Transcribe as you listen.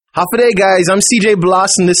Hafaday guys, I'm CJ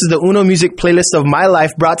Blas and this is the Uno Music playlist of my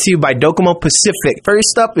life brought to you by Docomo Pacific.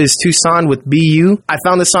 First up is Tucson with BU. I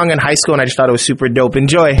found this song in high school and I just thought it was super dope.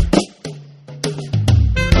 Enjoy.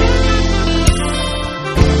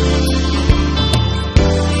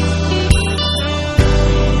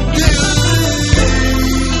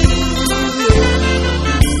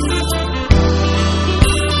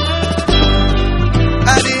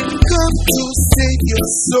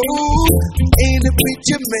 Soul ain't a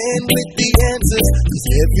preacher man with the answers, 'cause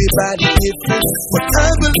everybody different. What I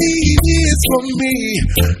believe is for me,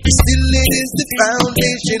 still it is the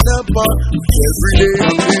foundation upon every day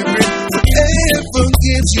I'm living. Whatever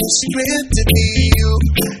gives you strength to be you.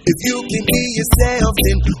 If you can be yourself,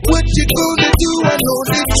 then what you gonna do? I know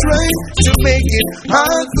they try to make it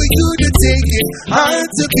hard for you to take it, hard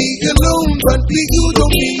to be alone, but be you,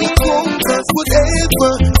 don't be alone. 'Cause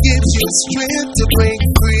whatever gives you strength to break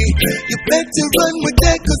free, you better run with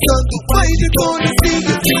that, 'cause otherwise you're gonna see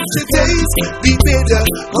your future days be better.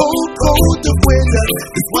 Cold the weather,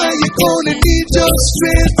 that's why you're gonna need your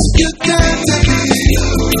strength. You got to be you.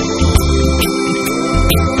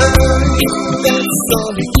 That's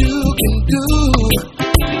all that you can do.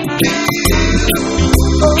 Be you.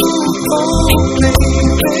 Oh,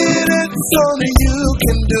 baby, that's all that you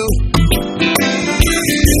can do.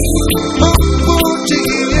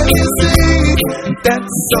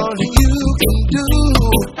 That's all that you can do.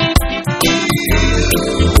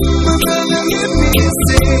 Let me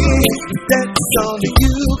say, that's all that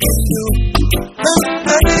you can do.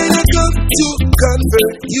 I ain't come to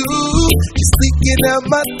convert you. Just thinking out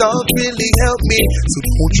my thoughts really helped me. So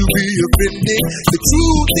won't you be offended? The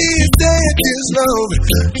truth is that this love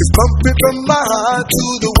is pumping from my heart to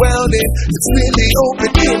the well, and it's really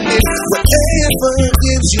open-ended. Whatever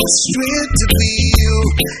gives you strength to be you.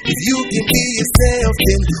 If you can be yourself,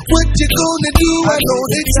 then what you gonna do? I know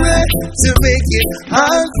they try to make it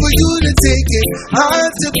hard for you to take it,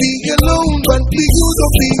 hard to be alone, but be you,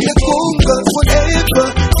 don't be alone. 'Cause whatever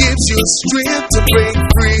gives you strength to break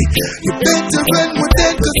free, you better run with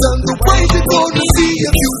that, 'cause otherwise you're gonna see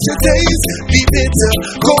your future days be better.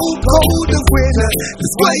 Cold the winter,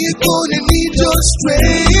 that's why you're gonna need your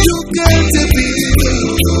strength. You got to be you.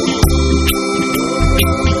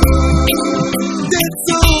 That's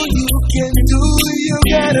all you can do. You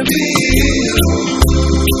gotta be you.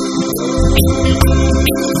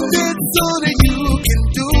 That's all that you can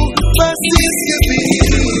do. My sister, be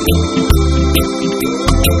you.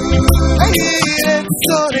 Hey, that's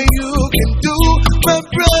all that you can do. My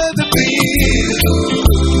brother, be you.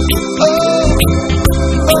 Oh,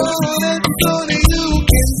 that's all that you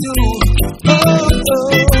can do. Oh.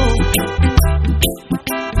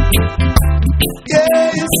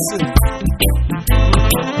 Yes.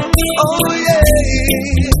 Oh yeah.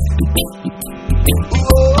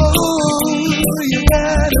 Oh, you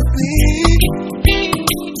gotta be.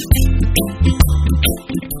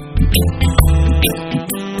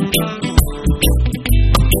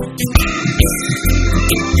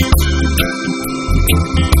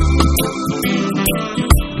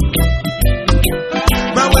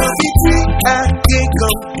 My wealthy tree, I can't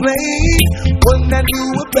complain. When I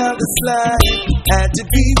knew about the slide, had to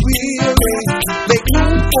be real. Make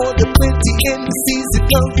room for the plenty in the season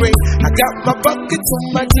of rain. I got my bucket so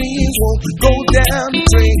my dreams won't go down the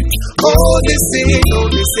drain. Oh, this ain't,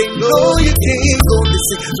 no, you can't go this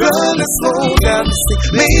ain't. Run and slow down this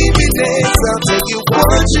thing. Maybe next I'll tell you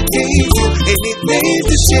what you can't do. Anything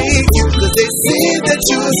to shake you, 'cause they say that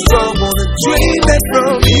you're strong, wanna drain that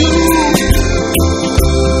from you.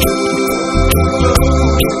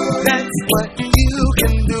 That's what you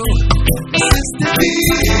can do, sister, be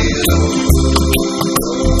you.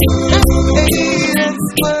 Hey, that's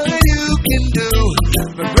what you can do,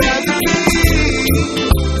 my brother, be you.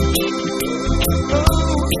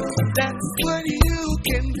 Oh, that's what you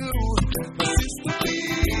can do, my sister, be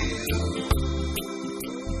you.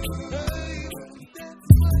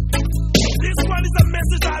 This one is a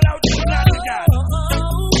message all out to Africa.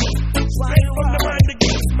 Straight from the mind to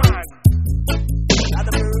give man.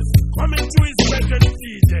 Coming to his present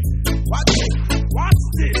DJ. Watch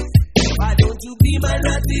this. Why don't you be my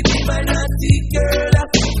naughty girl?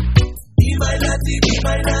 Be my naughty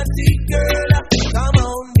girl. Come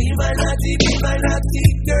on, be my naughty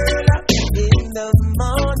girl. In the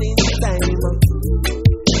morning time,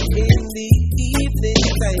 in the evening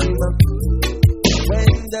time,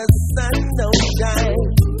 when the sun don't shine,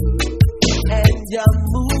 and your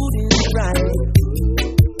mood is right.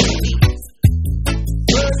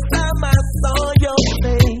 First time I saw your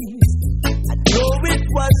face, I know it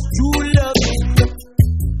was true loving.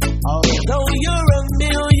 Although you're a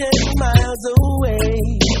million miles away,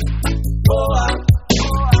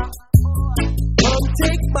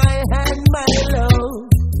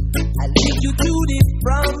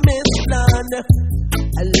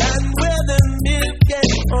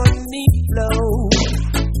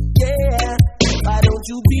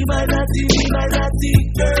 you be my naughty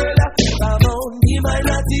girl? Come on, be my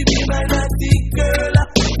naughty girl.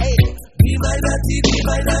 Hey, be my naughty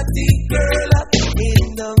girl. In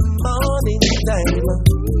the morning time,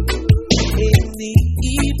 in the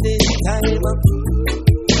evening time,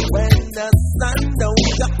 when the sun don't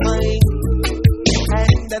shine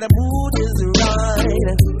and the mood is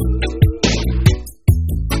right.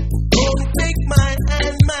 Don't take my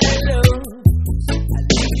hand, my love. I'll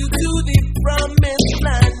lead you to the promised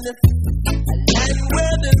land, a land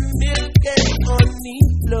where the milk and honey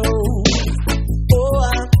flow.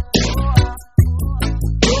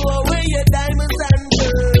 Throw away your diamonds and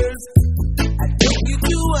pearls. I'll take you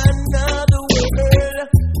to another world,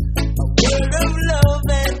 a world of love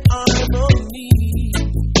and harmony.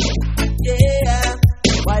 Yeah,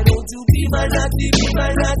 why don't you be my naughty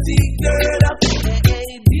girl? Hey,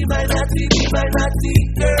 be my naughty girl.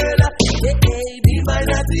 Hey, be my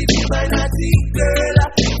naughty girl.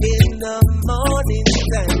 In the morning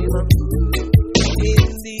time, in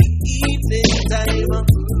the evening time,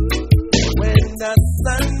 when the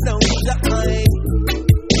sun don't shine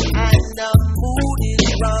and the mood is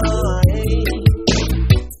right.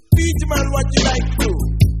 Beach man, what you like to do?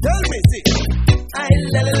 Tell me, see. I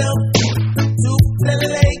love to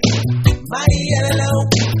play my yellow,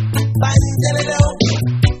 banjallow.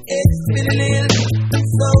 It's little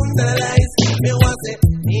sound nice. Me want say,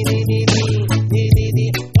 nee.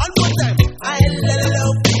 One more time. I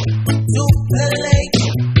love to play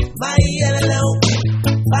my yellow,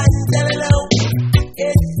 banjallow.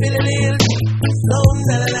 It's little sound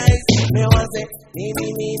nice. Me want say,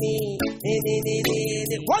 nee.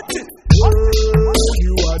 Watch it.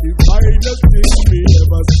 You are the finest thing we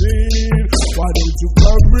ever seen. Why don't you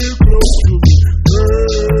come real close to me?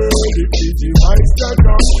 Girl, if it's my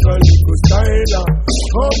Instagram, a little styler.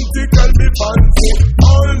 Come tickle me fancy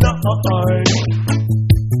all night.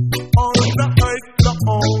 All night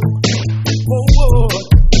long. Oh.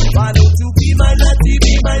 Why don't you be my naughty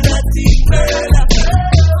girl? Be my naughty girl.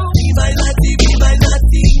 Be my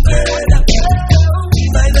naughty girl.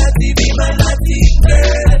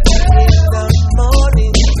 In the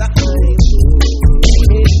morning time,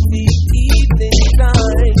 in the evening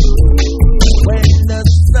time, when the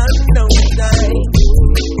sun don't shine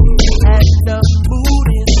and the mood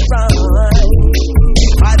is right.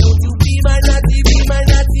 Why don't you be my naughty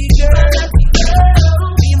girl?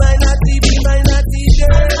 Be my naughty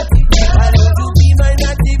girl. Why don't you be my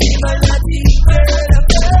naughty girl?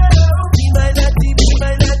 Be my naughty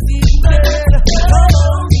girl. Come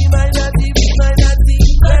on, be my naughty girl.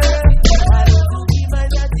 Why don't you be my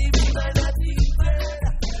naughty girl?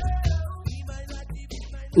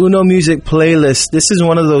 Uno Music Playlist. This is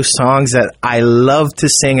one of those songs that I love to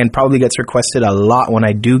sing and probably gets requested a lot when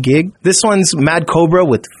I do gig. This one's Mad Cobra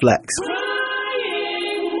with Flex.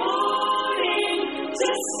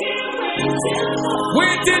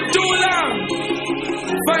 Waited too long.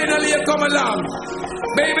 Finally you come along.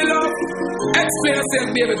 Baby love, explain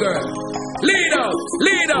yourself, baby girl. Lead out.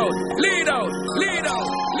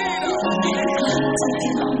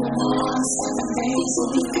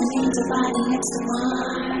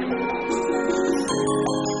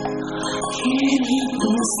 Can't keep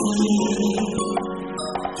this sleep.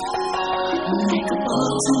 Like a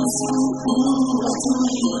bottom spoon, adore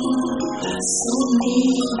you, so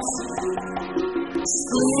neat.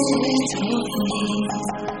 Squid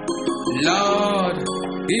Lord,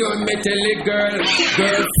 you me tell a girl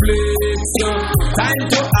flex. Time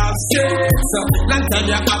to have sex. Long time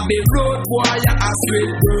you have the road boy, you a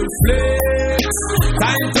sweet girl flex.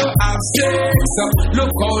 Time to have sex.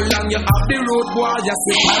 Look how long you have the road boy, you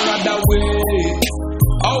sweet another way.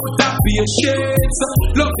 Out of patience,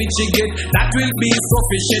 love it she get, that will be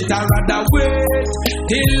sufficient. I rather wait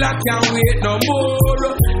till I can't wait no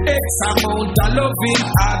more. X amount of loving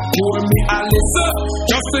hard pour me a listen.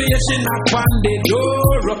 Just so you she knock on the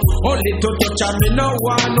door. Only to touch and me no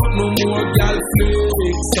want no more girl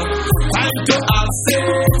flex. Time to have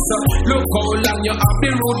sex. Look how long you have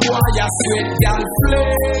the road boy, you sweet girl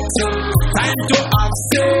flex. Time to have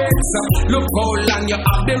sex. Look how long you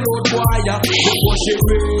have the road boy, before she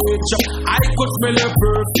reach. I could smell her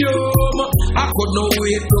perfume. I could not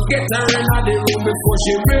wait to get her in the room before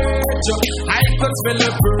she reach. I could smell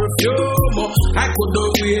her perfume. I could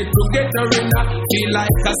not wait to get her in. Feel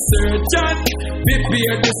like a surgeon.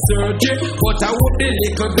 Prepare the surgery, but I hope the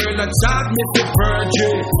little girl not charge me for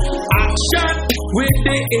perjury. Action with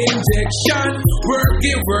the injection.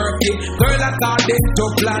 Working. Girl according to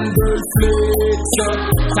plan, girl flex.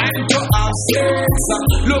 Time to have sex.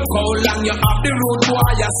 Look how long you have the road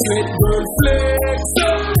boy, you sweet girl flex.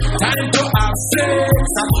 time to have sex.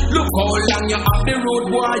 Look how long you have the road,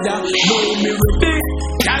 boy. Know me ready.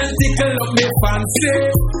 Can't tickle up me fancy.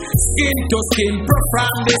 Skin to skin,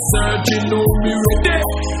 from the surgeon. Know me ready.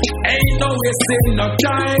 Ain't no wasting no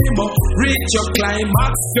time. Reach your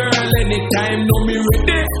climax, girl, anytime. Know me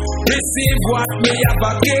ready. Receive what me have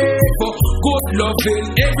a give. Good loving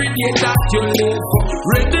every day that you live.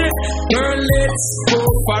 Ready, girl, let's go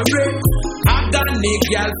for it. I got a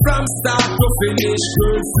girl from start to finish,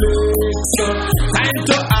 girl, flex. Time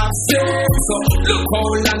to have sex. Look how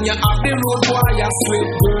long you have the road, boy, you sweet,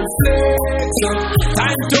 girl, flex.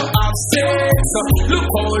 Time to have sex. Look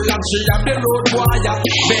how long she have the road, boy, you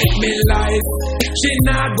make me life. She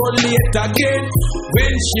not go late again.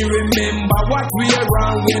 When she remember what we are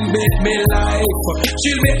wrong and make me life.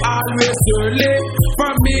 She'll be always early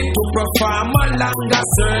for me to perform a longer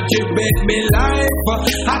surgery, make me life.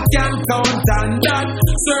 I can count on that.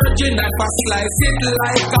 Surgery knife I slice it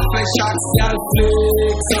like a flesh axial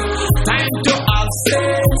flex. Time to have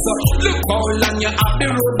sex. Look how long you have the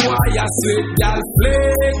road, boy, you sweet girl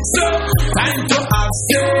flex. Time to have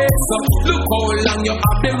sex. Look how long you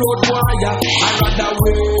have the road, boy, I rather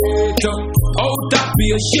wait. Out of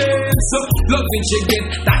patience, loving she get,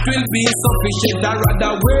 that will be sufficient. I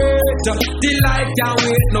rather wait till I can't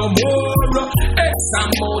wait no more. X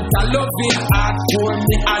amount of loving hardcore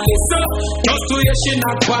me a listen. Just to hear she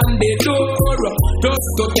knock on the door, just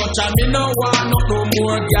to touch her, me no want no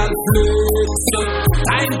more girl flex.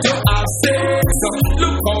 Time to have sex.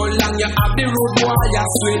 Look how long you have the road, boy, you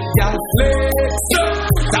sweet girl flex.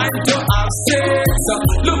 Time to have sex.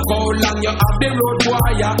 Look how long you have the road,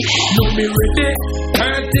 boy, you know me ready.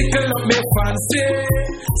 Vertical up me fancy.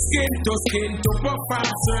 Skin to perform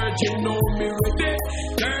surgery, know me ready.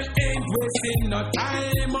 Girl ain't wasting no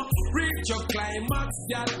time. Reach your climax,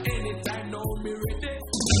 girl, anytime, know me ready.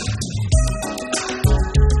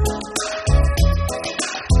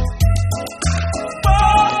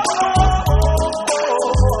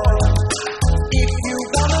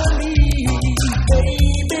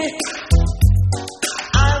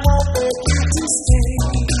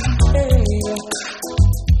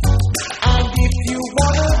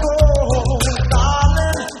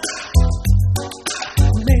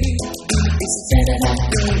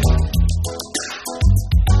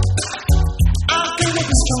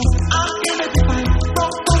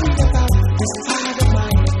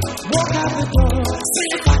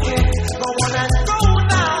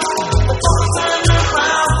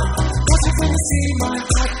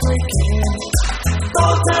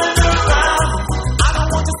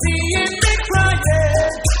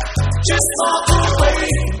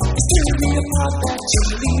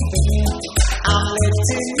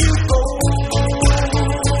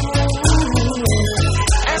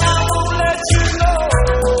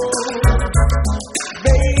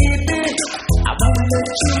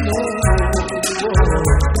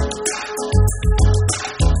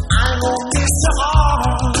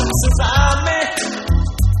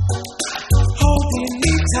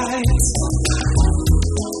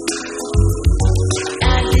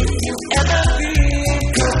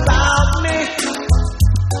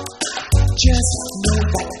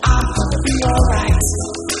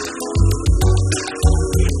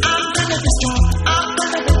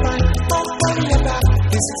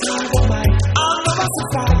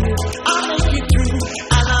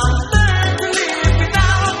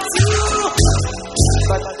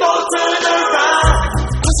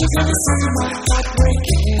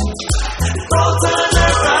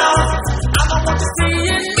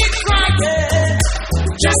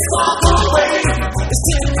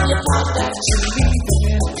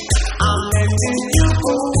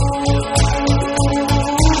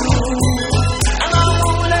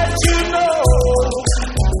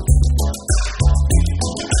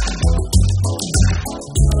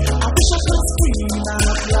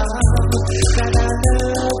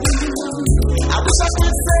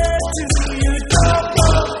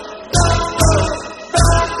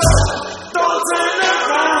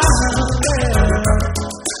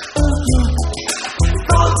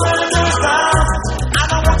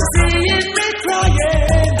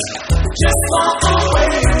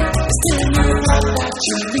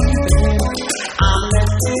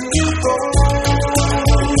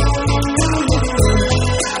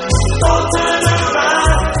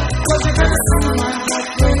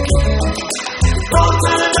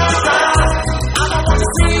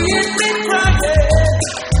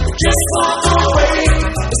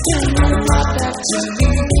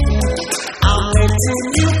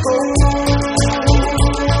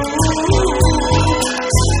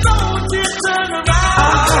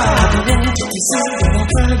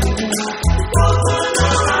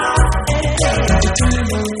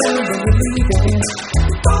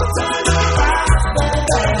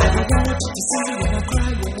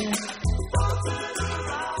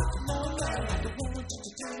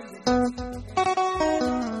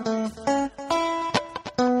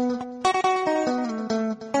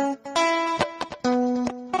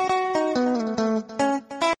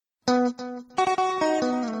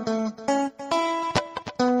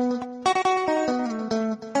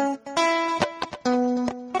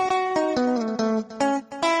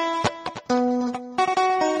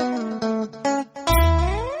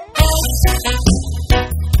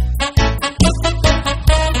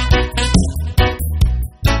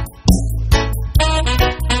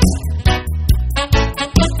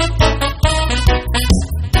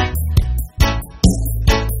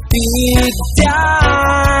 big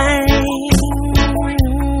time.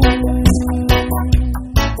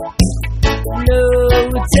 No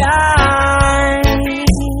time.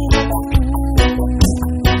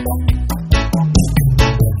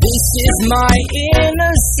 This is my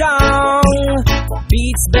inner song,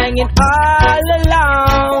 beats banging all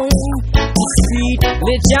along the street,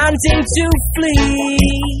 we're chanting to flee.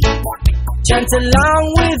 Chant along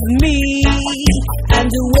with me, and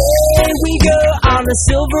away we go on a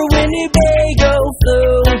silver Winnebago,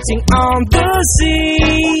 floating on the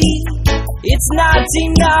sea. It's not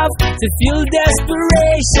enough to feel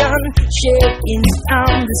desperation, shaking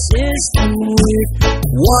down the system with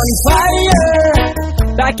one fire.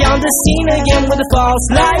 Back on the scene again with a false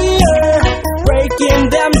liar, breaking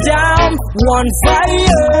them down. One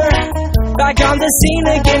fire. Back on the scene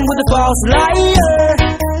again with a false liar,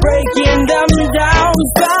 breaking them down.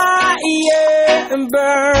 Fire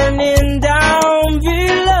burning down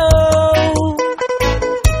below.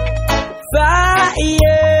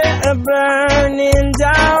 Fire burning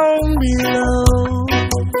down below.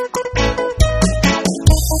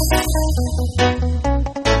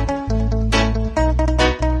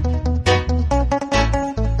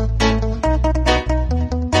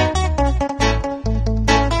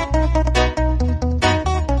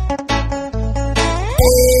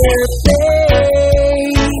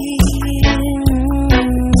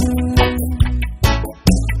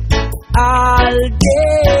 All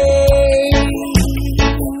day.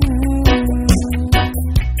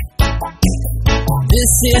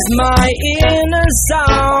 This is my inner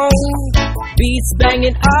song, beats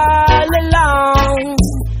banging all along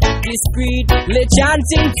discreetly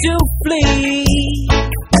chanting to flee.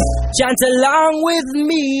 Chant along with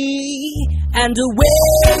me, and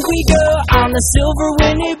away we go on a silver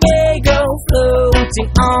Winnebago, floating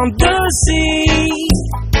on the sea.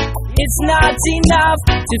 It's not enough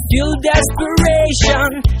to feel desperation,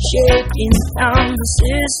 shaking down the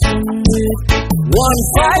system with one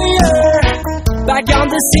fire. Back on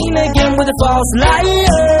the scene again with a false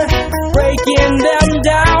liar, breaking them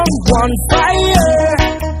down. One fire.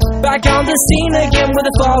 Back on the scene again with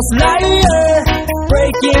a false liar,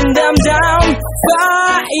 breaking them down.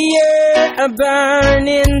 Fire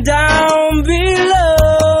burning down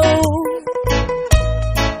below.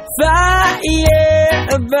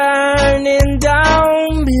 Fire burning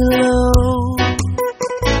down below.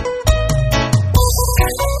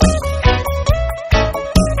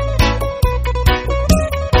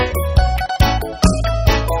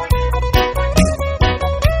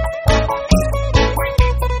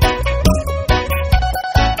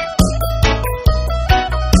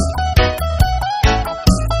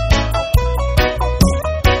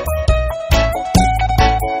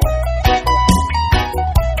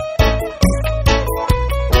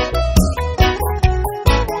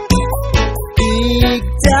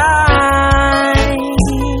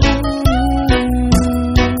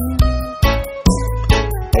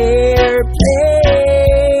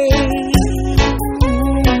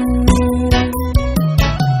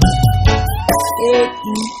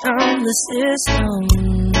 System,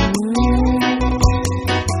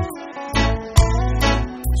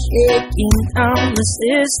 shaking down the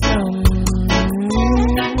system.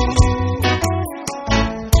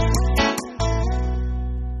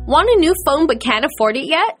 Want a new phone but can't afford it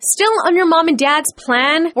yet? Still on your mom and dad's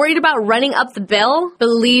plan? Worried about running up the bill?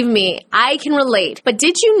 Believe me, I can relate. But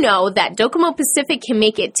did you know that Docomo Pacific can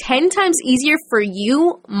make it 10 times easier for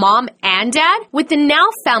you, mom, and dad? With the Now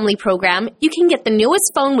Family program, you can get the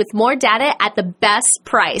newest phone with more data at the best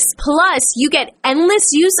price. Plus, you get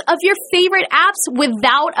endless use of your favorite apps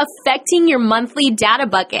without affecting your monthly data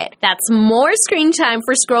bucket. That's more screen time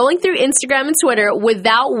for scrolling through Instagram and Twitter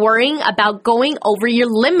without worrying about going over your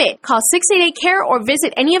limit. Call 688-CARE or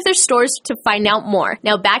visit any of their stores to find out more.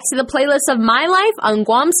 Now back to the playlist of my life on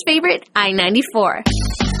Guam's favorite I-94.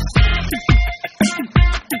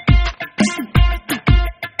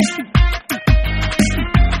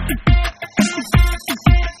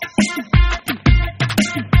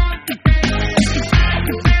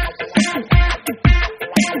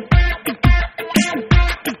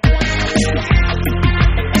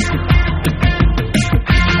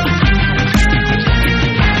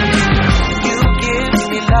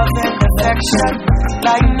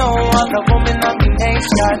 Like no other woman of the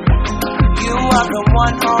nation, you are the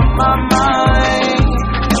one on my mind.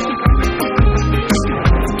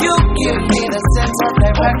 You give me the sense of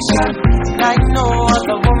direction. Like no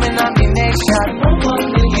other woman of the nation,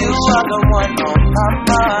 you are the one on my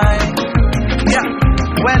mind. Yeah.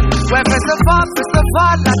 Well, first of all,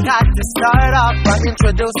 I got to start off by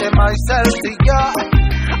introducing myself to you.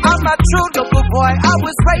 I'm a true local boy, I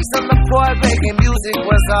was raised on the poor, reggae music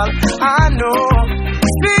was all I know.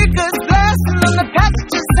 Speakers blasting on the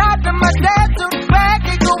passenger side of my dad to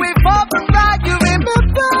reggae going for the ride. You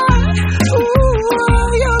remember? Ooh,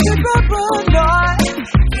 you remember, Lord?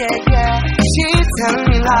 Yeah, yeah. She tell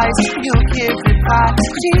me lies, you give me pie.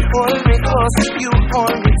 She hold me close, you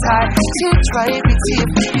hold me tight. She try me cheap,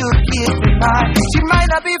 you give me mine. She might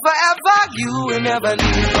not be forever, you will never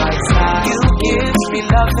leave my side. You give me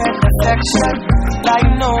love and affection like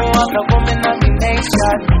no other woman in the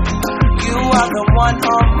nation. You are the one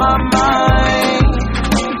on my mind.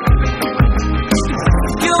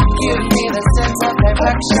 You give me the sense of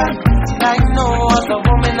direction like no other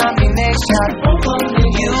woman in the nation.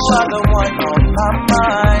 You are the one on my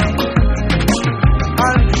mind.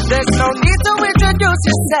 And there's no need to introduce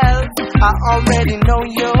yourself, I already know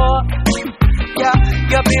you. Yeah,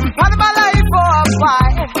 you've been part of my life for a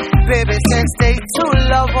while, baby, since day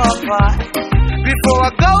 2 love or fight. Before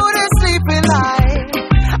I go to sleep at night,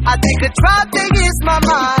 I take a drive to ease my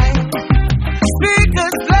mind.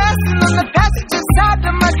 Speakers blasting on the passenger side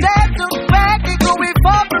of my dad to reggae going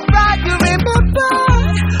for the ride. You remember?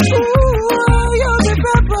 Ooh, you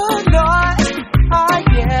remember, Lord? Oh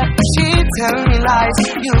yeah. She tell me lies,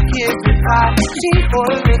 you give me pride. She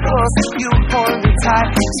hold me close, you hold me tight.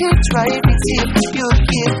 She try me cheap, you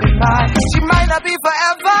give me mine. She might not be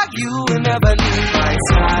forever, you will never leave my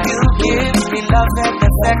side. You give me love and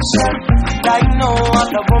affection like no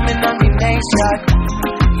other woman in the nation.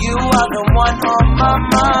 You are the one on my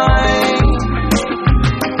mind.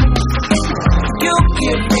 You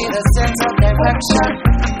give me the sense of direction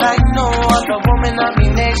like no other woman in the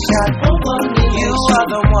nation. You are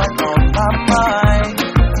the one on my mind.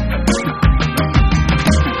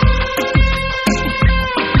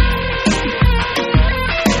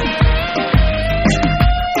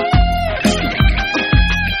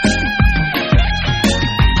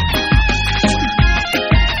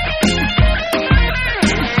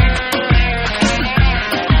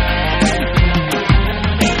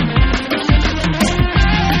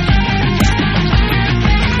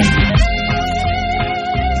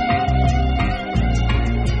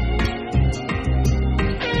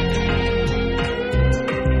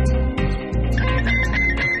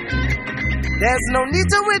 There's no need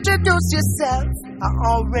to introduce yourself, I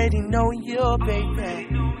already know you, baby.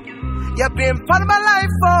 You've been part of my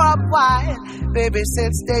life for a while, baby,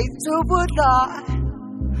 since day 2 would Lord.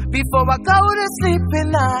 Before I go to sleep at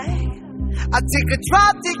night, I take a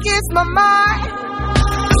drive to ease my mind.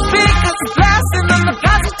 Speakers blasting on the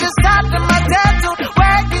passenger side of my dad to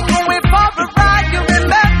wagging going for a ride. You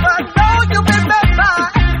remember, no, you remember.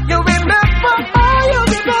 You remember, oh, you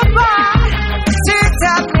remember. She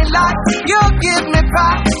tell me lies, you give me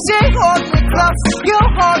pride. She hold me close, you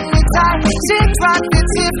hold me tight. She tries to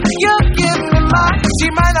tip, you give me mine. She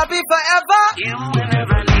might not be forever, you will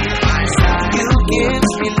never leave my side. You give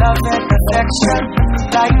me love and affection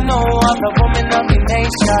like no other woman in the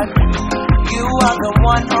nation. You are the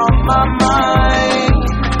one on my mind.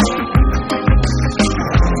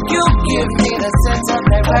 You give me the sense of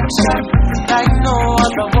direction like no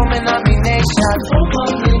other woman in the nation.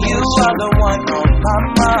 You are the one on my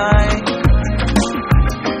mind.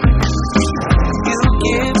 You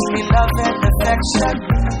give me love and affection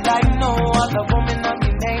like no other woman in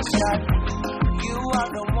the nation. You are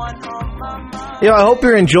the one on my mind. Yo, I hope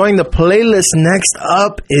you're enjoying the playlist. Next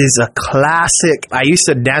up is a classic. I used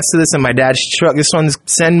to dance to this in my dad's truck. This one's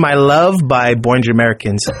Send My Love by Born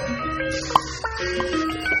Americans. I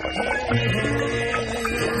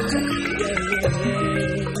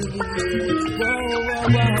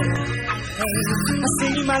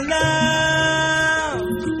send you my love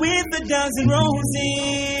with a dozen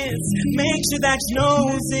roses. Make sure that you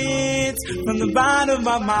knows it from the bottom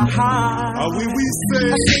of my heart. We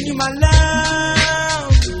say, I send you my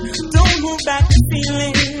love. Don't hold back the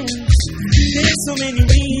feelings. There's so many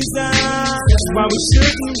reasons why we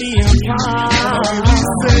shouldn't be apart. we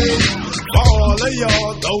say, for all of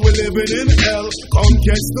y'all, though we're living in hell, come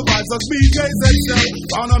catch the vibes as BJ's excel.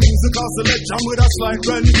 On a musical selection with a slight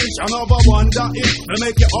rendition of a wonder hit to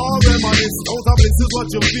make you all reminisce. Out of this is what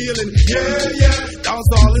you're feeling, yeah, yeah.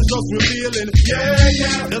 Dancehall is just revealing, yeah,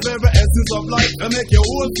 yeah. The very essence of life to make your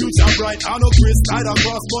whole future bright. I know Chris tied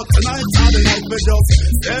across, but tonight's how the night for just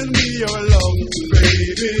send me your love,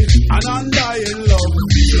 baby, and undying love,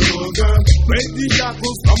 sugar. Break the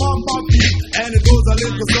shackles, come on, my feet, and it goes a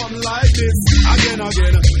little something like this. Again,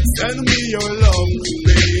 send me your love,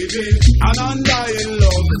 baby, and undying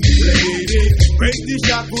love, lady. Break the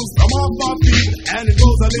shackles, come on, my feet, and it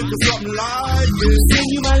goes a little something like this. Send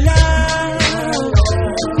you my love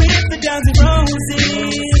with a dozen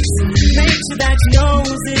roses. Make sure that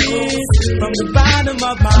from the bottom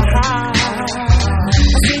of my heart.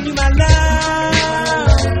 I send you my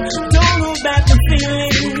love. Don't hold back the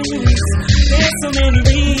feelings. There's so many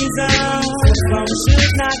reasons why we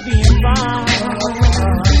should not be involved.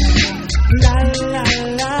 La la la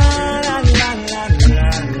la la la la la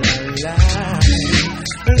la la la.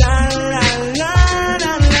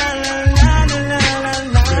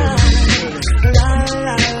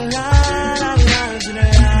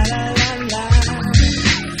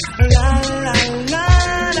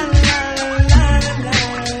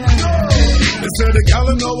 The gal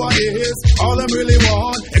know what it is, all them really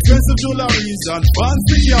want. Expensive jewelries and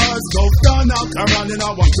fancy cars. Go down now, Caron, and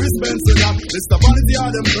I want Chris Benson and Mr. Vanity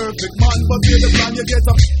are them perfect man. But with the plan you get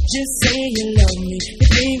up. Just say you love me,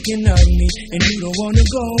 you're thinking of me, and you don't wanna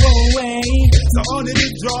go away. So honey,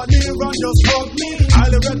 you draw near and just hug me.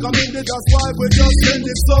 Highly recommend it, that's why we just send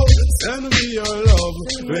it. So send me your love,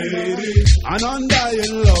 lady, an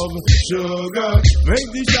undying love, sugar. Break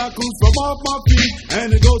the shackles from off my feet,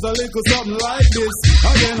 and it goes a little something like this.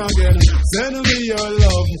 Again, send me your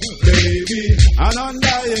love, baby, an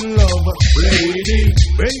undying love, lady.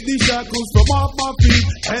 Break the shackles from off my feet,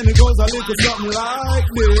 and it goes a little something like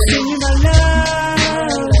this. Send you my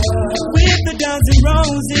love, with a dozen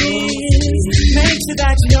roses. Make sure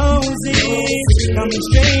that you knows it, coming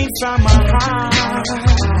straight from my heart.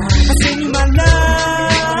 I send you my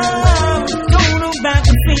love, don't hold back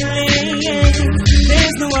the feeling.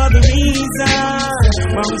 There's no other reason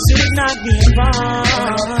why we should not be involved.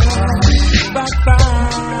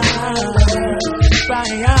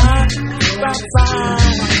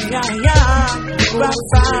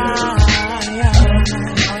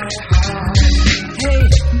 Hey,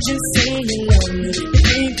 just say you love me, you're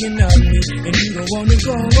thinking of me, and you don't wanna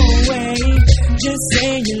go away. Just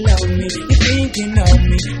say you love me, you're thinking of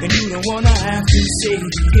me, and you don't wanna have to say,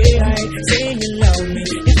 yeah, say you love me,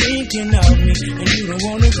 you're thinking of me, and you don't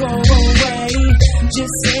wanna go away.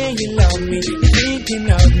 Just say you love me, you're thinking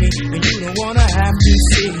of me, and you don't wanna have to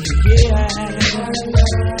say, yeah,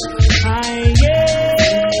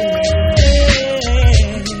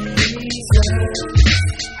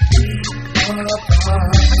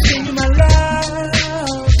 send you my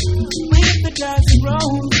love with a dozen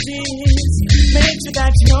roses. Make sure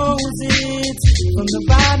that you knows it from the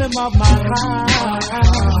bottom of my heart.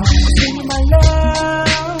 Send you my love,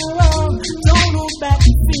 don't hold back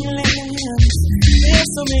the feelings. There's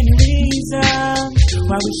so many reasons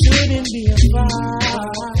why we shouldn't be apart.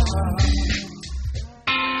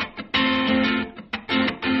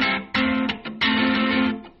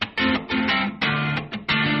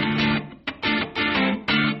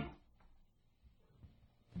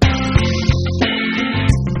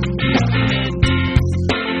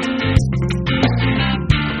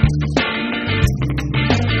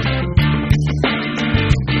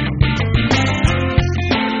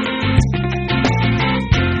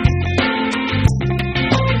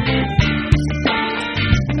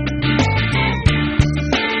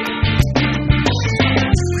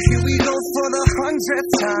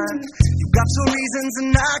 Time. You got your reasons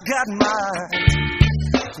and I got mine.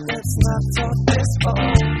 Let's not talk this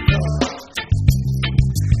over.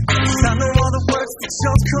 'Cause I know all the words that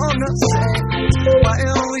you're gonna say. Why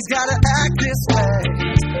you always gotta act this way?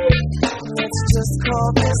 Let's just call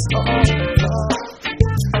this over.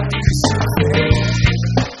 'Cause you think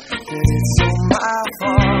that it's all my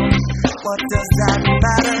fault. What does that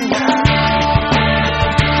matter now?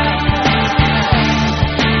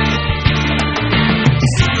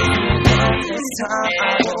 Time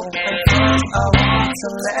I know, and first I want to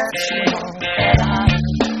let you know that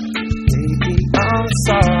baby, I'm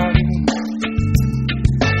sorry.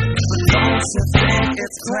 But don't you think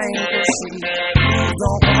it's plain to see you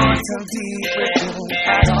don't want to be with me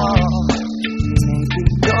at all? Maybe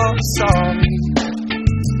you're sorry.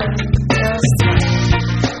 This time,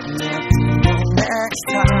 next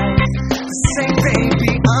time, say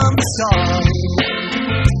baby, I'm sorry.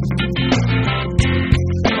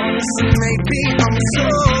 Maybe I'm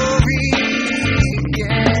sorry,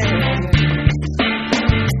 yeah.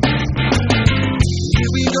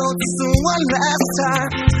 Here we go, just one last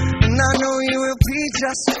time, and I know you will be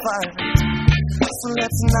just fine. So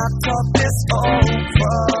let's not talk this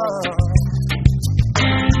over.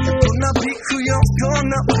 You're gonna be who you're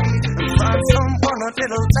gonna be, and find someone a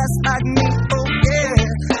little less like me, oh yeah.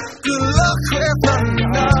 Good luck with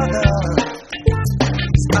another.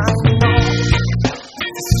 I know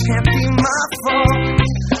can't be my fault.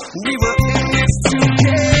 We were in this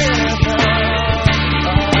together.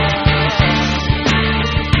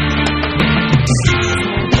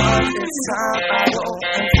 But it's time I go,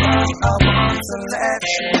 and first I want to let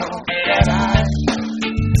you know that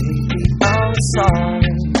baby, I'm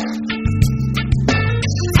sorry.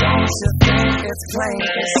 Don't you think it's plain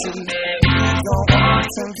to see you don't want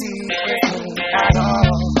to be with me at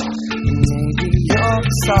all? Maybe you're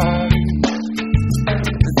sorry.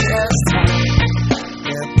 This time,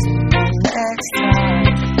 there'll be no next time.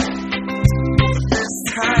 This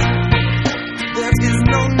time, there is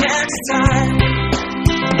no next time.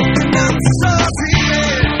 And I'm sorry,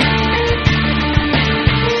 man.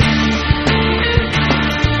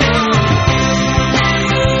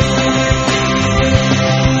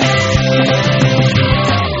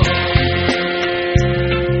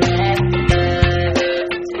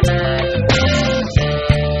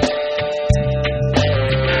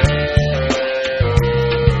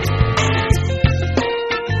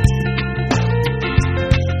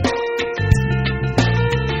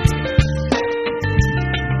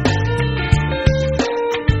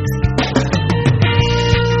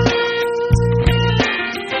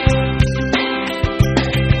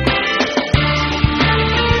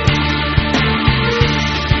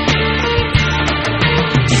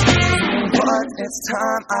 It's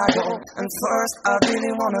time I go, and first I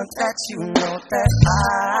really wanna let you know that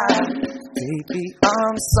baby,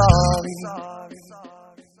 I'm sorry.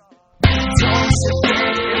 Don't you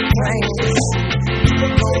think it's plain to see you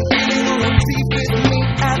don't really wanna be with me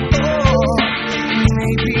at all?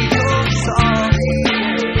 Maybe you're sorry.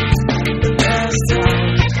 This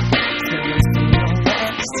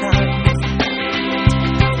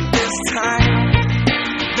time,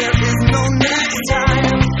 there is no next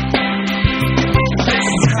time. This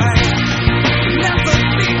time, there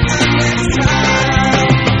is no next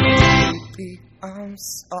time. I'm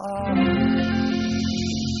sorry.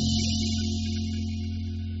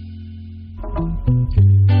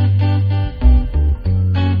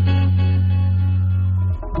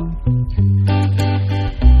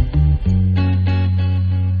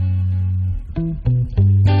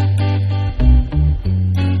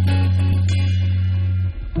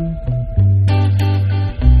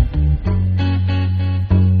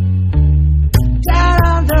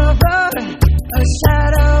 Down the road, a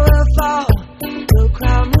shadow will fall. The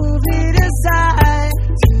crowd moving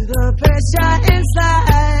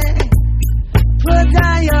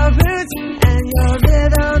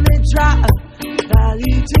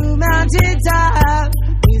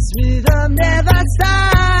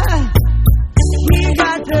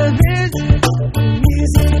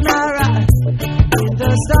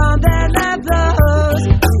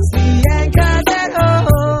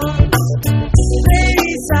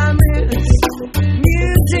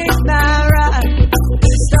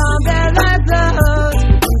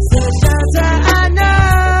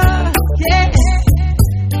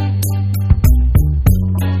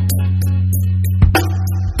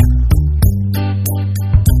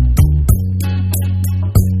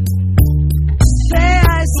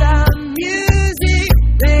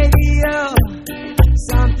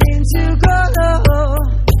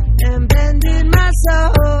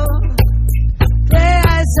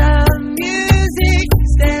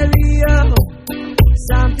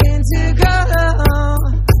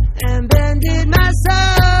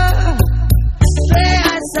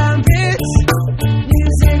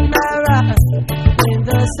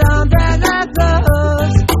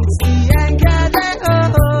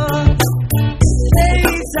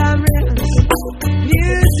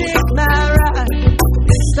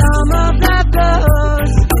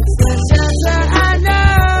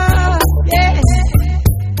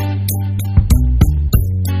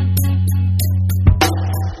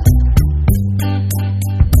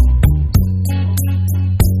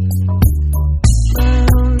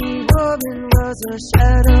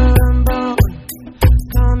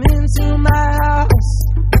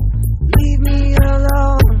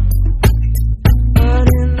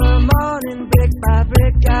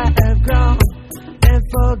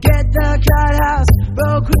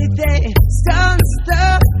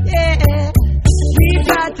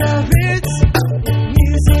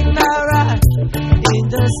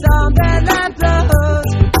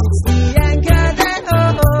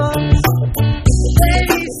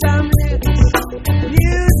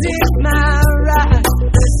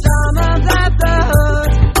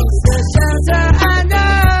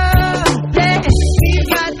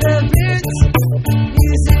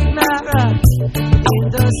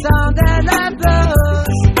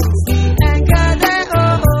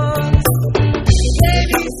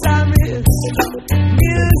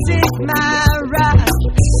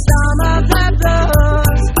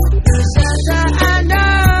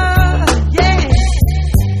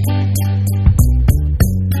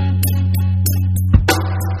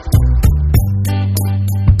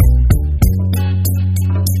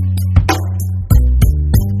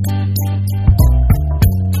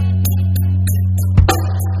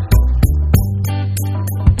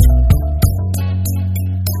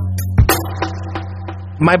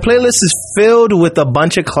My playlist is filled with a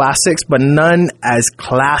bunch of classics, but none as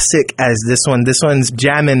classic as this one. This one's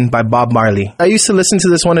Jammin' by Bob Marley. I used to listen to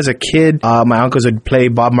this one as a kid. My uncles would play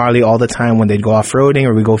Bob Marley all the time when they'd go off-roading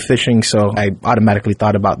or we go fishing, so I automatically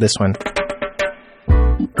thought about this one.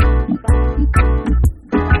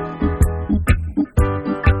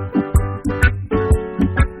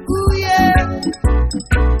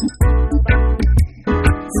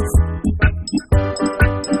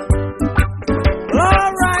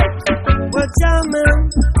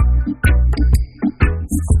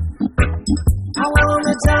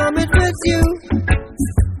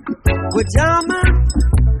 We're jamming,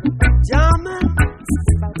 jamming,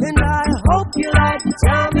 and I hope you like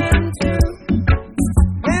jamming too.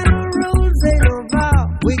 And the rules ain't no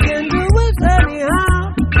vow, we can do it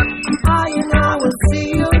anyhow. I and I will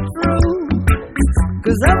see you through.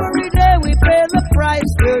 'Cause every day we pay the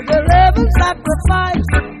price, we'll deliver sacrifice.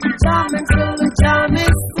 Jamming till the jam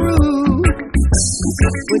is through.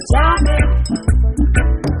 We're jamming.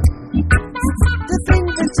 To think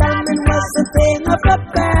that jamming was the thing of the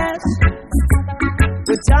past.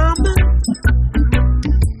 We're jamming,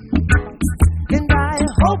 and I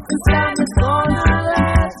hope this jam is gonna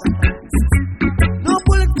last. No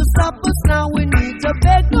bullet to stop us now, we need to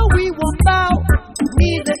beg, no we won't bow.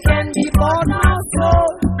 Neither can be born our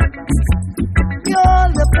soul. We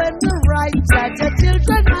all defend the right, that our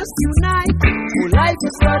children must unite. For life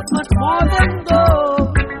is worth much more than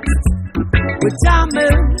gold. We're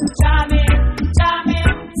jamming, jamming,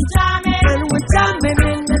 jamming, jamming, and we're jamming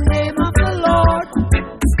in the name of the Lord.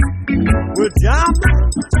 We're jamming,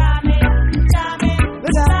 jamming, jamming,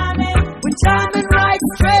 jamming, we're jamming right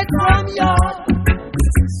straight from your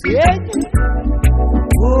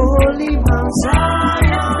Holy Mount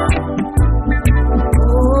Zion,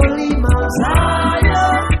 Holy Mount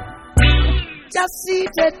Zion, just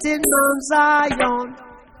seated in Mount Zion.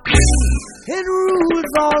 It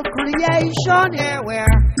rules all creation, yeah, we're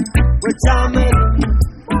jamming.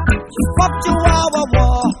 Up to our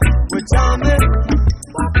war, we're jamming.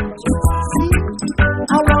 See,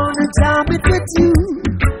 I wanna jam it with you.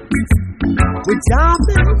 We're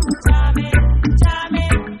jamming, jamming,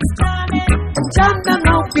 jamming, jamming. And jam them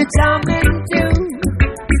up, you're jamming too.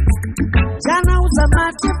 Janos are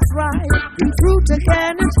mighty fried, and fruit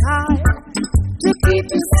again is high, to keep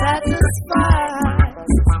you satisfied.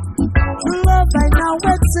 True love I know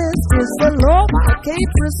exists, is the love I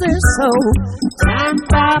can't resist, so stand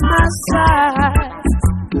by my side.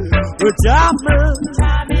 We're jamming,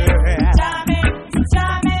 jamming, jamming,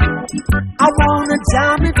 jamming. I wanna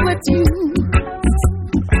jam it with you.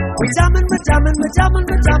 We're jamming, we're jamming, we're jamming,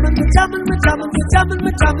 we're jamming, we're jamming, we're jamming, we're jamming,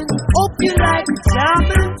 we're jamming. Hope you like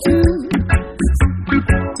jamming too.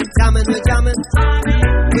 We're jamming, we're jamming,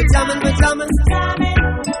 we're jamming, we're jamming, jamming.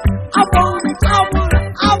 I wanna jam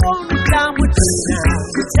with you now.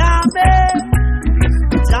 We're jamming,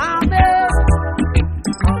 we're jamming.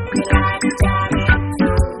 Hope you like jamming.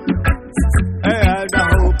 And I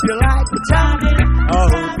hope you like jamming. I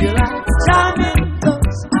hope you like jamming.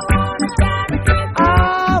 'Cause I wanna jam with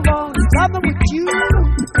you.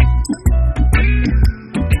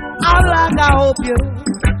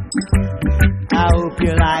 I hope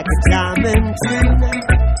you like jamming too.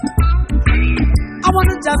 I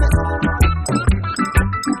wanna jam it.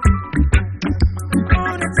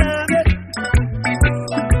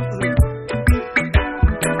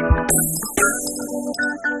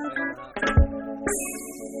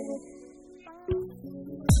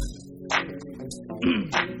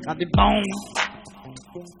 Got the bone.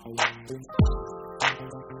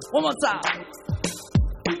 One more time.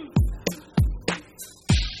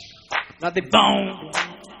 Got the bone.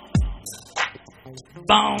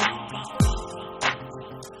 Bone.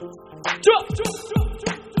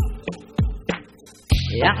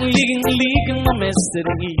 Yang ligang mo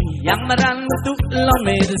meseringi, yang marang tulang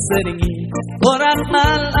meseringi, orang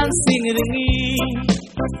mal ang singeringi.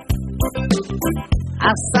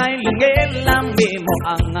 Asay lingelam mo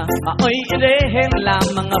ang maoy irehen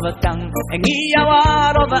lamang abatang ang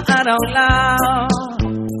iyawaro ba araw lang.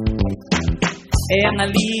 Ang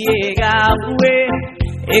aliyegawe,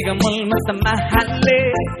 egamol matamahale,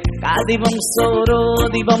 kadibong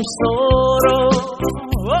soro, dibong soro.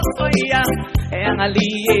 Oh yeah, ang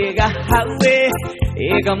aliyegawe,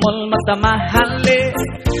 egamol matamahale,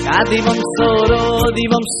 kadibong soro,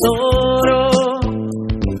 dibong soro.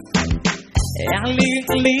 Ang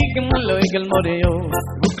ligang maloy galmoreo,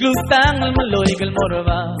 buklutang maloy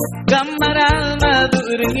galmorba, gamaral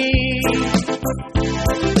maduringi.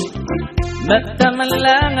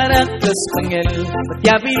 Matamalang arakas pangil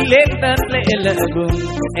Matyabilig tatlil agum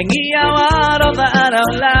Engiyawaro da araw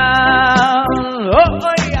lang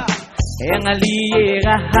Oh yeah Yang aliye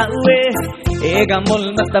hawe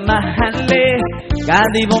Egamol matamahale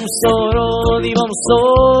Kadi bom soro di bom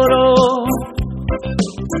soro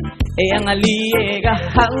Yang aliye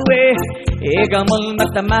hawe Egamol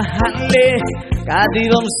matamahale Kadi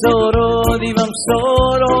bom soro di bom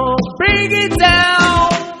soro Bring it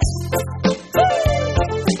down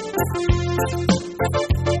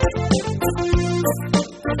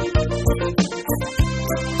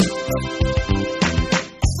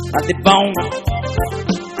Ati bong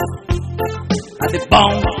Ati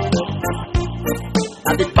bong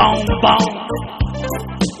Ati bong bong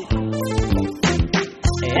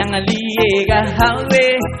Yang aliye hawe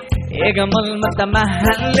Egamol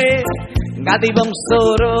matamahale Gadi bom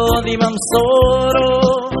soro di bom soro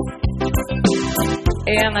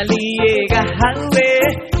Yang aliye hawe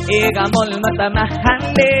Egamol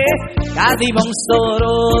matamahale Gadi bom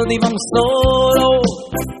soro di bom soro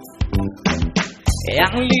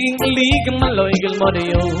Yang ling-ling maloy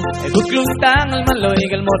galmodyo Eguklutang maloy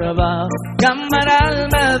galmodaba Kamaral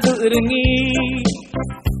maduringi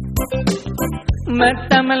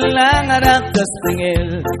Matamalang arakas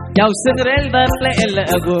tingil Yaw sigrel batle el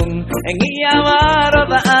agong Engiyawaro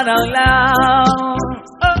ba araw lang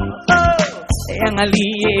Yang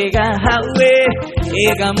aliye hawe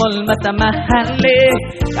Egamol matamahale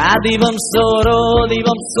Kadi bom soro di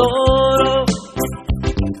bom soro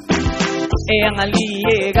Yang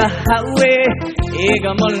aliye hawe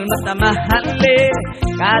Egamol matamahale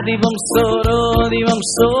Kadi bom soro di bom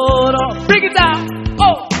soro Bring it down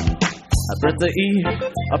Oh Apreta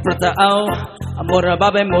apreta au Amor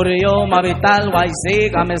babe morio marital waise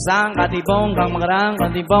kamesang katibong kang magrang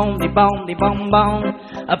katibong di bong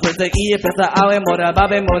Apreta au amor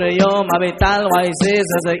babe morio marital waise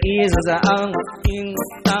sa ang ing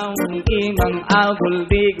tang imang au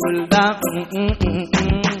gulbi guldang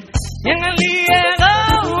Yang aliye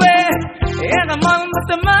gawe Yang amang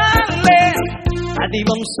matamale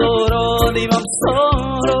Katibong soro di bong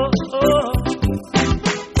soro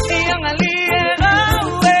Yang aliye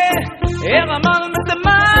gawe Yang amang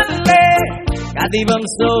matamale Katibong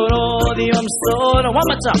soro di bong soro One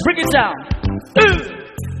more time, break it down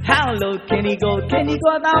How low can he go? Can he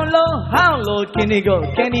go down low? How low can he go?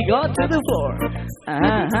 Can he go to the floor?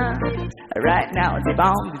 Right now, the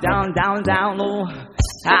down, down low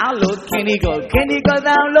How low can he go? Can he go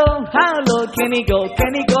down low? How low can he go?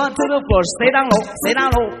 Can he go to the floor? Stay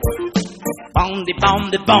down low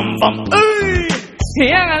Bom bom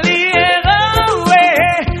Yang aliye gawe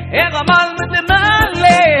Yang amal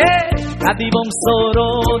matamale Kadi bom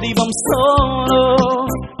soro di bom soro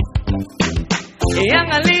Yang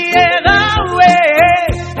aliye gawe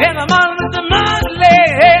Yang amal matamale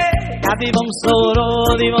Kadi bom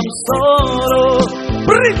soro di bom soro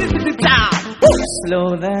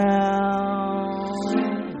Slow down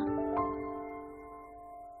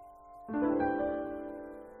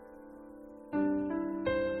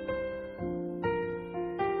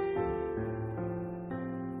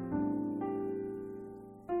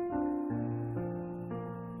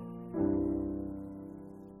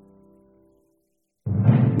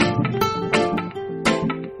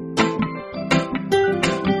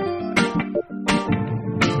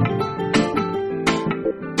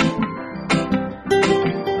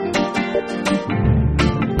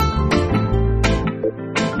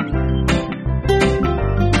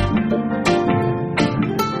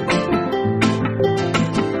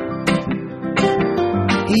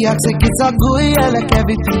Yaksa kitsa guya like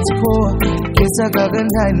everything's cool. Kiss her good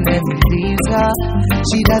night and then he leaves her.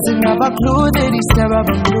 She doesn't have a clue that he's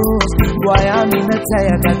terrible rules. Why I'm in a tie,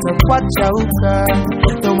 I got to watch out, girl.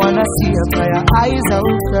 Don't wanna see her cry her eyes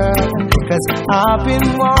out, girl. Cause I've been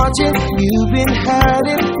watching, you've been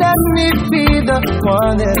hurting. Let me be the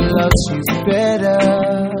one that loves you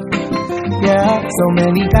better. Yeah, so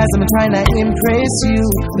many guys I'm trying to impress you,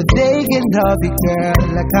 but they can love you, girl,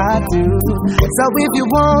 like I do. So if you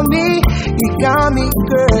want me, you got me,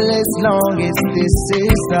 girl, as long as this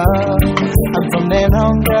is love. And from then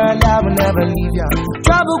on, girl, I will never leave ya.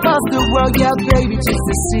 Travel across the world, yeah, baby, just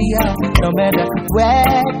to see ya. No matter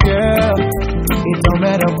where, girl, it don't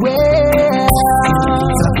matter where.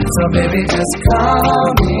 So baby, just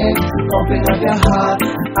come in, open up your heart,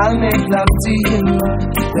 I'll make love to you.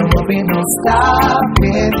 There won't be no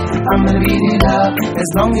stopping, I'ma beat it up as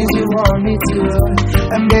long as you want me to.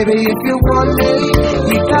 And baby, if you want me,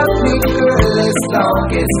 you got me, girl, as long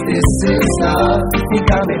as this is love. You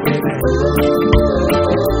got me, baby.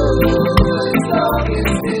 As long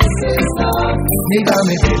as this is love. You got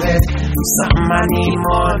me, baby. Something I need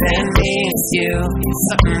more than means you.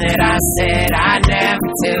 Something that I said I'd never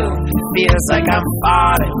do. Feels like I'm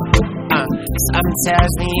falling. Something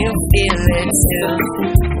tells me you feel it too.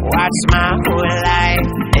 Watch my whole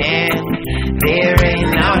life and there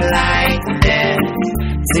ain't no lightning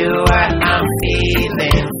to what I'm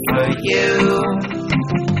feeling for you.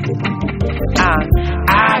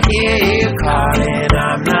 I hear you calling,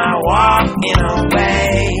 I'm not walking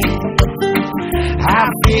away. I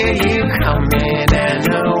feel you coming and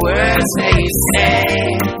the words that you say.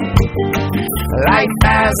 Life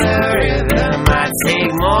has a rhythm, I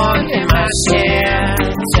take more than my share.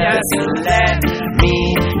 Just to let me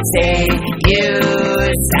take you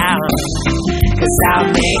down. 'Cause I'll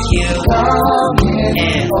make you come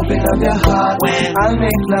in, open up your heart when I'll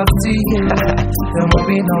make love to you. Then when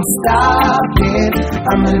we don't stop it,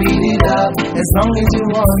 I'ma beat it up as long as you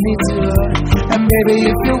want me to. And baby,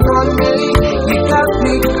 if you want me, you got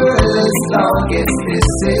me, girl, as long as this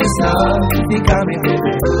is love. You got me,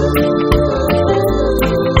 baby.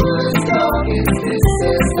 As long as this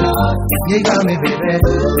is love. You got me, baby.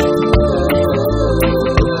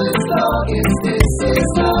 As long as this is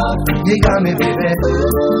love. You got me, baby.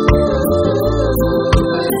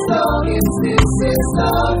 As long as this is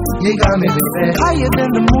love. You got me, baby. Higher than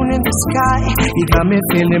the moon in the sky. You got me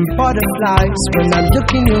feeling butterflies when I look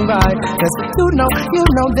in your eye. 'Cause you know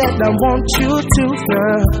that I want you to,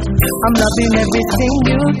 girl. I'm loving everything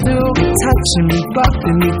you do. Touching me,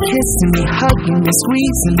 bumping me, kissing me, hugging me,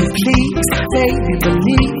 squeezing me, please. Baby,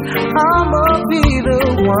 believe I'ma be the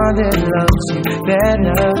one that loves you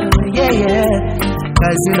better. Yeah, yeah.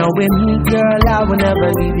 'Cause you know with me, girl, I will never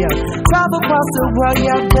leave you. Travel across the world,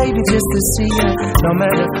 yeah, baby, just to see you. No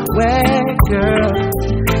matter where, girl,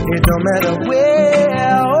 it don't matter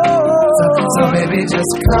where. Oh. So baby,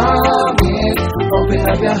 just come in, open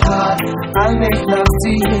up your heart, I'll make love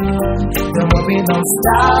to you. Then when we don't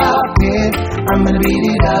stop it, I'm gonna beat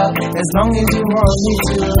it up as long as you want me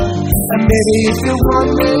to. And baby, if you want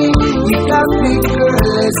me, you got me, girl,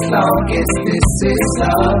 as long as this is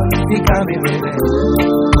love. You got me, baby.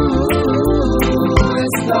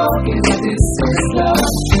 As long as this is love.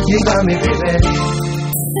 You got me, baby.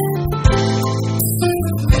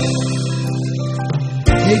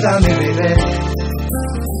 You got me, baby.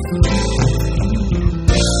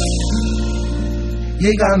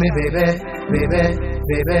 You got me, baby, baby,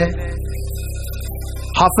 baby.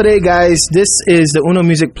 Hafaday, guys, this is the Uno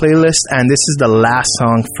Music playlist, and this is the last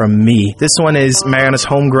song from me. This one is Mariana's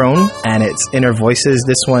Homegrown, and it's Inner Voices.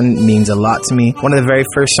 This one means a lot to me. One of the very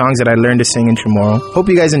first songs that I learned to sing in Chamorro. Hope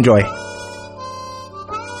you guys enjoy.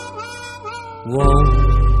 Won't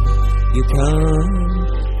you come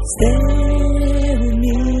stay with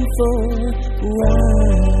me for a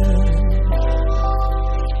while?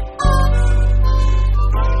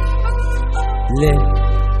 Let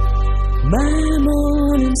my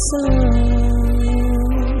morning sun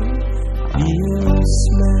be your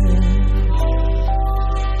smile.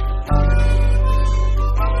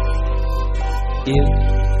 If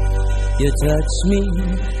you touch me,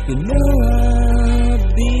 you know I'll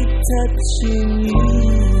be touching you.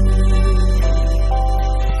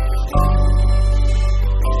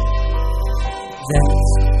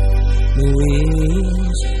 That's the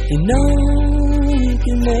wish, you know you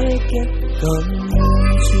can make it come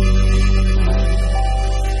true.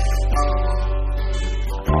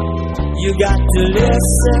 You got to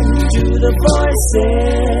listen to the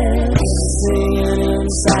voices singing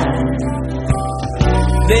inside.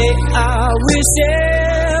 They are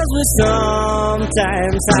wishes we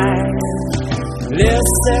sometimes hide.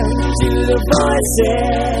 Listen to the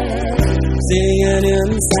voices singing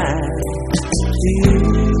inside to you.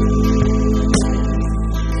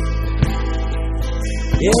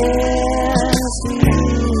 Yes, to you.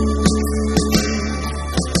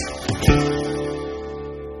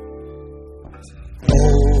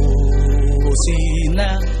 Oh, sina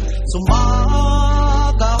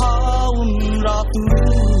sumagaon ratu.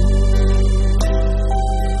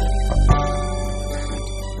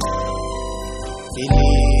 Ini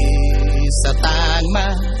satangma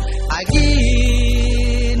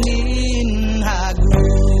aginin hagu.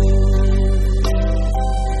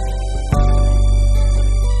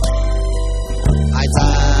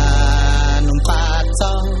 Aitan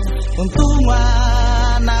pato untunga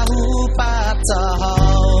nahu pato.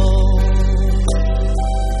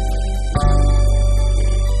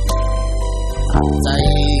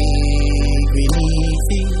 Sai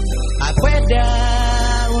gwinifi akweda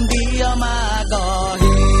undia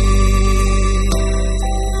magohi.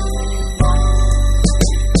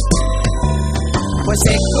 Pues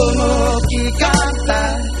como ki kanta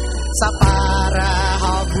sapara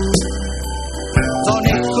habu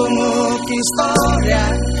storia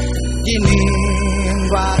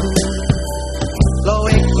Giningwaru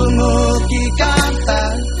Loe kumuki kanta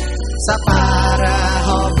Sapara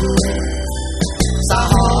hobu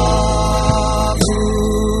Sahobu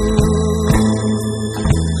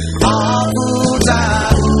Hobu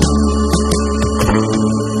tahu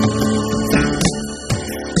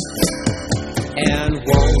And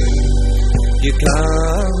won't you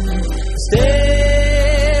come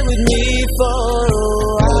stay with me for a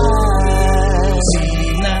while?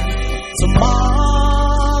 Sina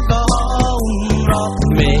Sumaga umrah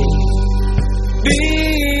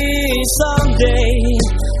Maybe someday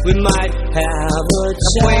we might have a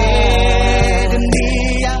chance.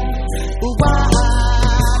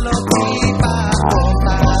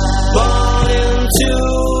 Born into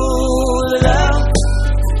the love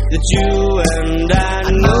that you and I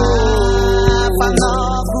know.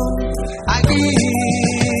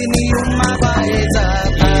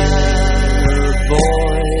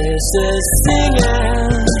 Voices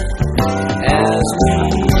singing as we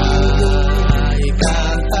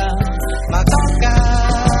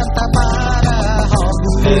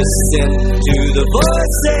listen to the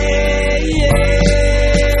voices.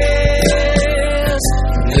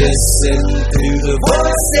 Listen to the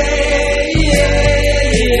voices.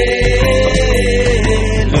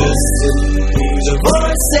 Listen to the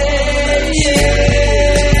voices.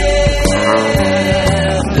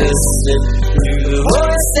 Listen to the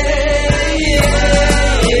voices.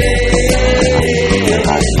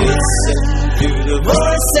 Listen to the voices.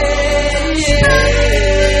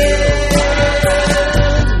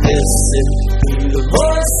 Listen to the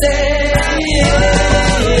voices.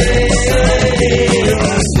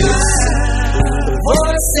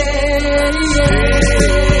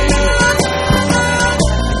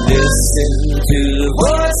 Listen to the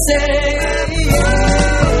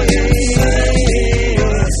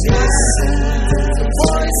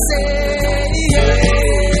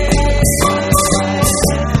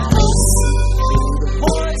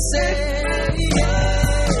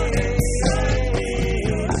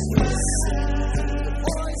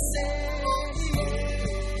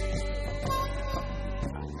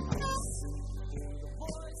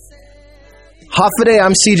Hafiday,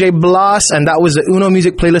 I'm CJ Blas, and that was the Uno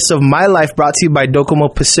Music playlist of my life brought to you by Docomo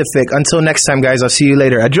Pacific. Until next time, guys, I'll see you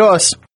later. Adios!